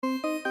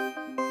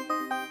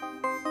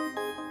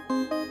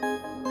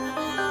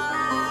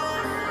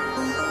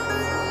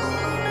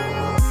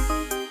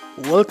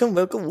Welcome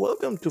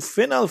to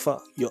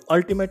FinAlpha, your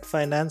ultimate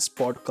finance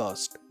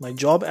podcast. My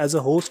job as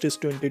a host is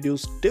to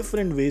introduce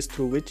different ways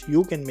through which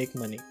you can make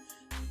money.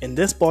 In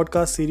this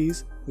podcast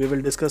series, we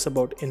will discuss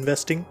about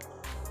investing,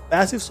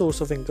 passive source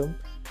of income,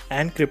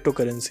 and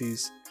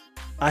cryptocurrencies.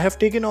 I have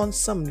taken on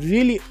some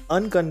really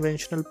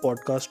unconventional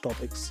podcast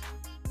topics.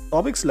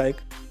 Topics like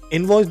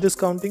invoice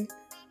discounting,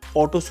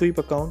 auto sweep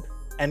account,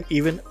 and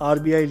even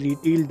RBI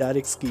retail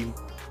direct scheme.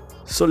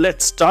 So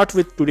let's start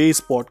with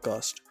today's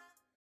podcast.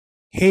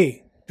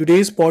 Hey,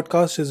 today's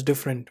podcast is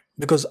different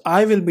because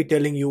I will be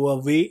telling you a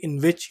way in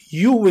which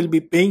you will be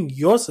paying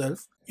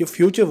yourself, your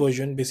future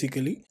version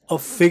basically, a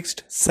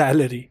fixed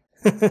salary.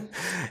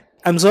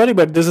 I'm sorry,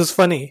 but this is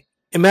funny.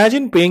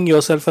 Imagine paying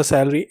yourself a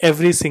salary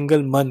every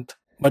single month,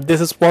 but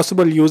this is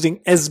possible using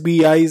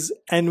SBI's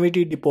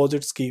Annuity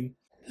deposit scheme.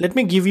 Let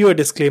me give you a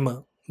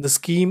disclaimer. The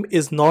scheme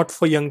is not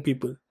for young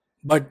people,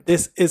 but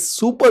this is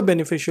super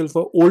beneficial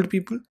for old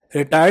people,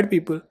 retired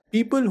people,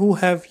 people who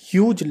have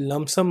huge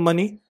lump sum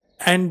money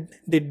and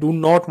they do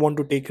not want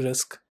to take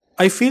risk.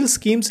 I feel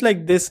schemes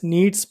like this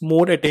needs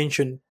more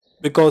attention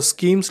because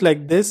schemes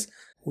like this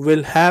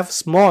will have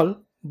small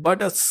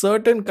but a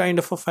certain kind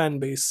of a fan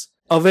base.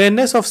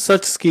 Awareness of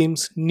such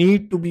schemes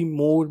need to be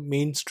more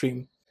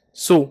mainstream.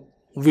 So,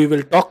 we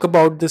will talk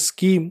about this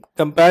scheme,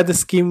 compare the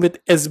scheme with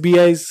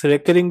SBI's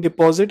recurring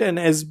deposit and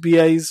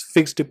SBI's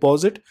fixed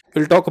deposit.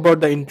 We'll talk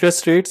about the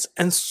interest rates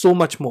and so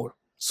much more.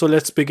 So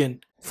let's begin.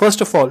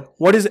 First of all,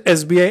 what is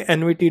SBI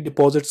Annuity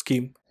Deposit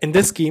Scheme? In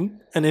this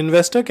scheme, an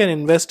investor can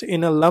invest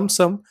in a lump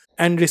sum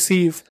and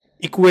receive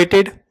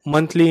equated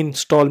monthly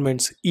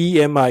installments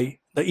 (EMI).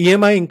 The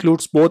EMI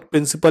includes both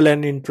principal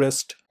and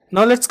interest.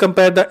 Now let's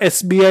compare the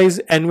SBI's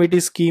annuity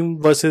scheme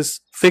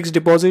versus fixed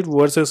deposit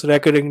versus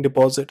recurring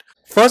deposit.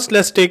 First,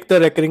 let's take the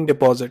recurring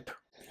deposit.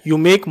 You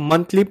make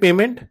monthly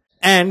payment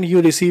and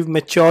you receive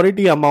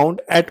maturity amount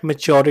at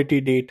maturity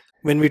date.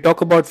 When we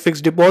talk about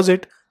fixed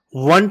deposit,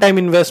 one-time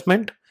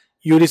investment,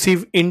 you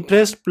receive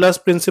interest plus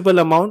principal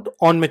amount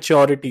on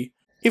maturity.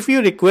 If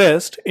you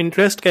request,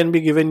 interest can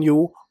be given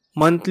you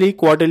monthly,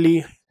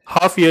 quarterly,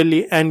 half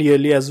yearly and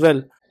yearly as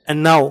well.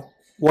 And now,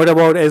 what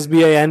about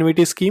SBI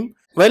annuity scheme?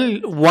 Well,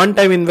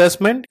 one-time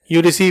investment,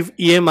 you receive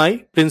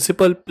EMI,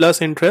 principal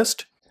plus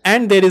interest,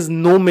 and there is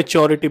no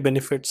maturity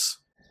benefits.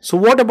 So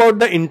what about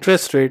the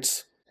interest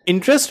rates?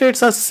 Interest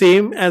rates are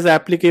same as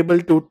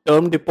applicable to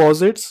term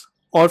deposits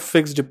or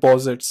fixed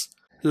deposits.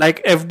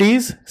 Like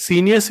FDs,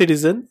 senior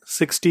citizen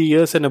 60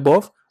 years and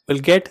above will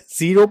get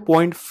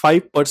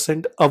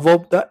 0.5%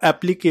 above the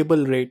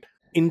applicable rate.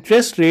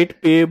 Interest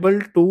rate payable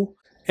to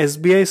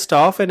SBI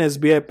staff and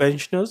SBI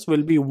pensioners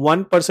will be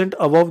 1%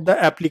 above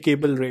the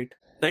applicable rate.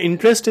 The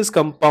interest is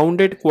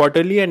compounded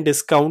quarterly and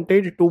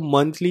discounted to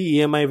monthly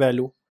EMI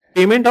value.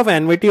 Payment of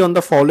annuity on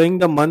the following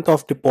the month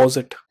of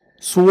deposit.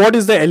 So what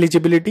is the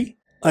eligibility?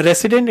 A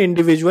resident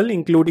individual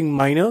including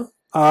minor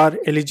are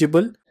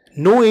eligible.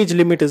 No age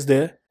limit is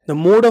there. The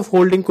mode of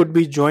holding could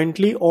be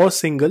jointly or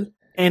single.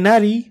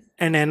 NRE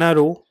and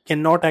NRO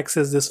cannot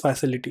access this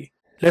facility.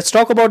 Let's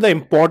talk about the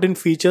important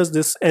features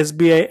this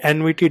SBI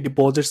annuity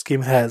deposit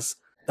scheme has.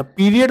 The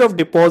period of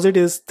deposit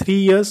is 3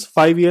 years,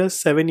 5 years,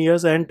 7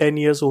 years and 10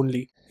 years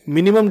only.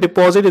 Minimum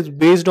deposit is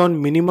based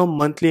on minimum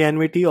monthly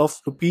annuity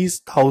of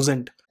Rs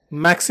 1000.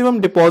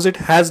 Maximum deposit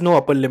has no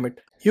upper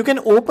limit. You can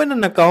open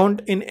an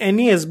account in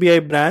any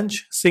SBI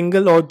branch,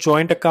 single or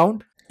joint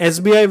account.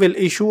 SBI will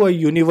issue a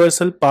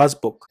universal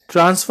passbook.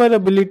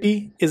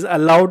 Transferability is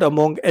allowed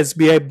among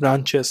SBI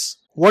branches.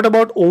 What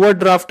about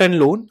overdraft and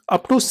loan?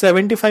 Up to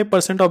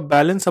 75% of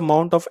balance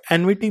amount of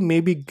annuity may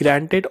be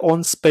granted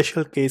on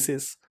special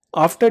cases.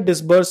 After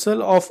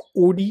disbursal of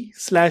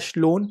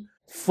OD/loan,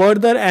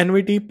 further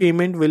annuity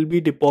payment will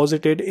be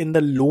deposited in the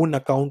loan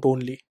account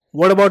only.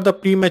 What about the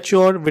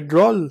premature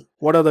withdrawal?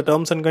 What are the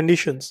terms and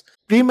conditions?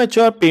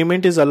 Premature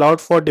payment is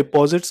allowed for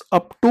deposits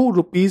up to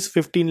Rs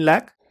 15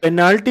 lakh.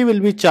 Penalty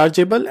will be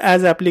chargeable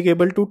as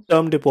applicable to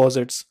term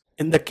deposits.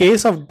 In the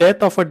case of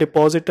death of a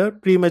depositor,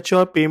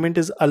 premature payment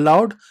is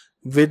allowed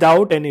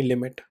without any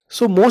limit.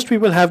 So most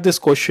people have this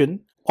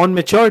question, on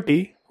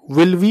maturity,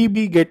 will we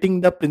be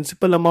getting the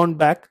principal amount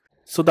back?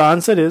 So the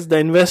answer is the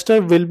investor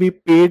will be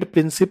paid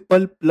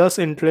principal plus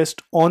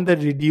interest on the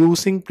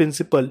reducing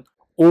principal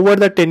over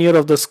the tenure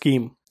of the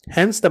scheme.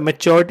 Hence the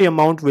maturity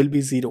amount will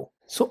be zero.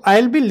 So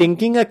I'll be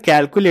linking a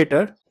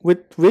calculator with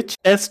which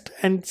test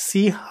and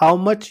see how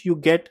much you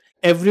get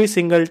every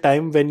single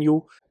time when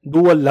you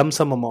do a lump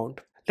sum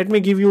amount. Let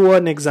me give you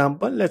an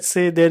example. Let's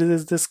say there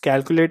is this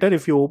calculator.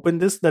 If you open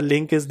this, the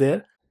link is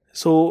there.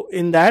 So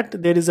in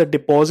that there is a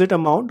deposit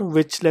amount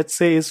which let's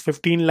say is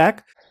 15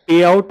 lakh.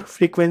 Payout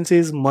frequency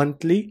is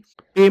monthly.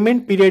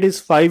 Payment period is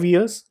 5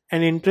 years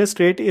and interest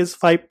rate is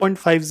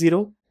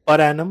 5.50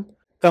 per annum.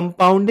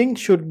 Compounding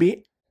should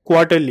be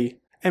quarterly.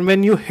 And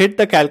when you hit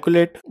the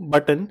calculate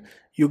button,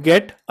 you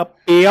get a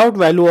payout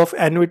value of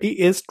annuity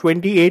is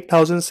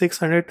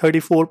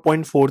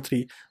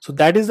 28,634.43. So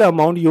that is the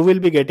amount you will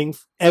be getting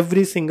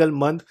every single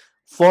month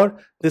for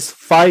this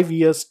 5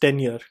 years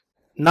tenure.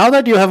 Now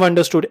that you have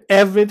understood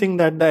everything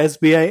that the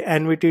SBI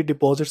Annuity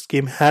Deposit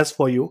Scheme has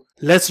for you,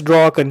 let's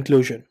draw a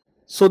conclusion.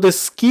 So,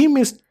 this scheme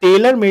is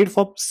tailor made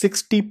for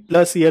 60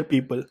 plus year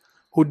people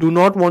who do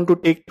not want to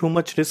take too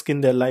much risk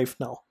in their life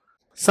now.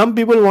 Some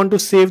people want to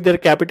save their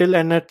capital,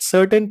 and at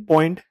certain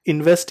point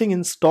investing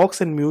in stocks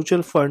and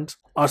mutual funds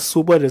are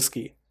super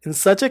risky. In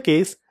such a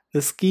case,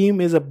 the scheme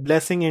is a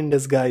blessing in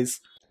disguise.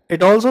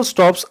 It also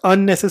stops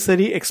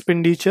unnecessary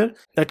expenditure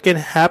that can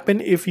happen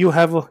if you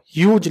have a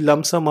huge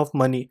lump sum of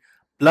money.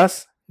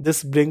 Plus,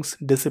 this brings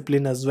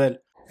discipline as well.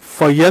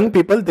 For young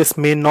people, this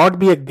may not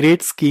be a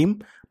great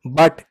scheme,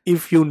 but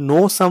if you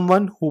know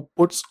someone who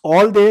puts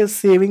all their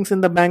savings in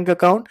the bank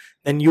account,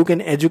 then you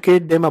can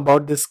educate them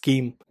about this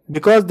scheme.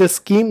 Because this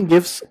scheme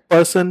gives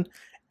person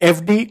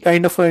FD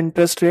kind of an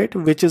interest rate,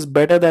 which is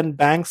better than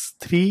banks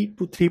 3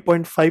 to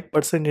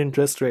 3.5%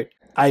 interest rate.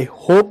 I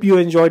hope you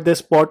enjoyed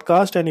this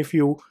podcast, and if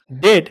you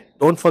did,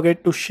 don't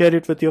forget to share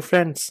it with your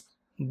friends.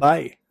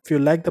 Bye. If you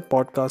like the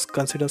podcast,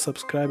 consider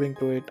subscribing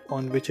to it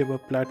on whichever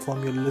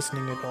platform you're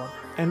listening it on,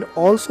 and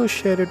also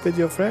share it with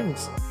your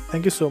friends.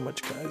 Thank you so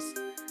much,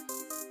 guys.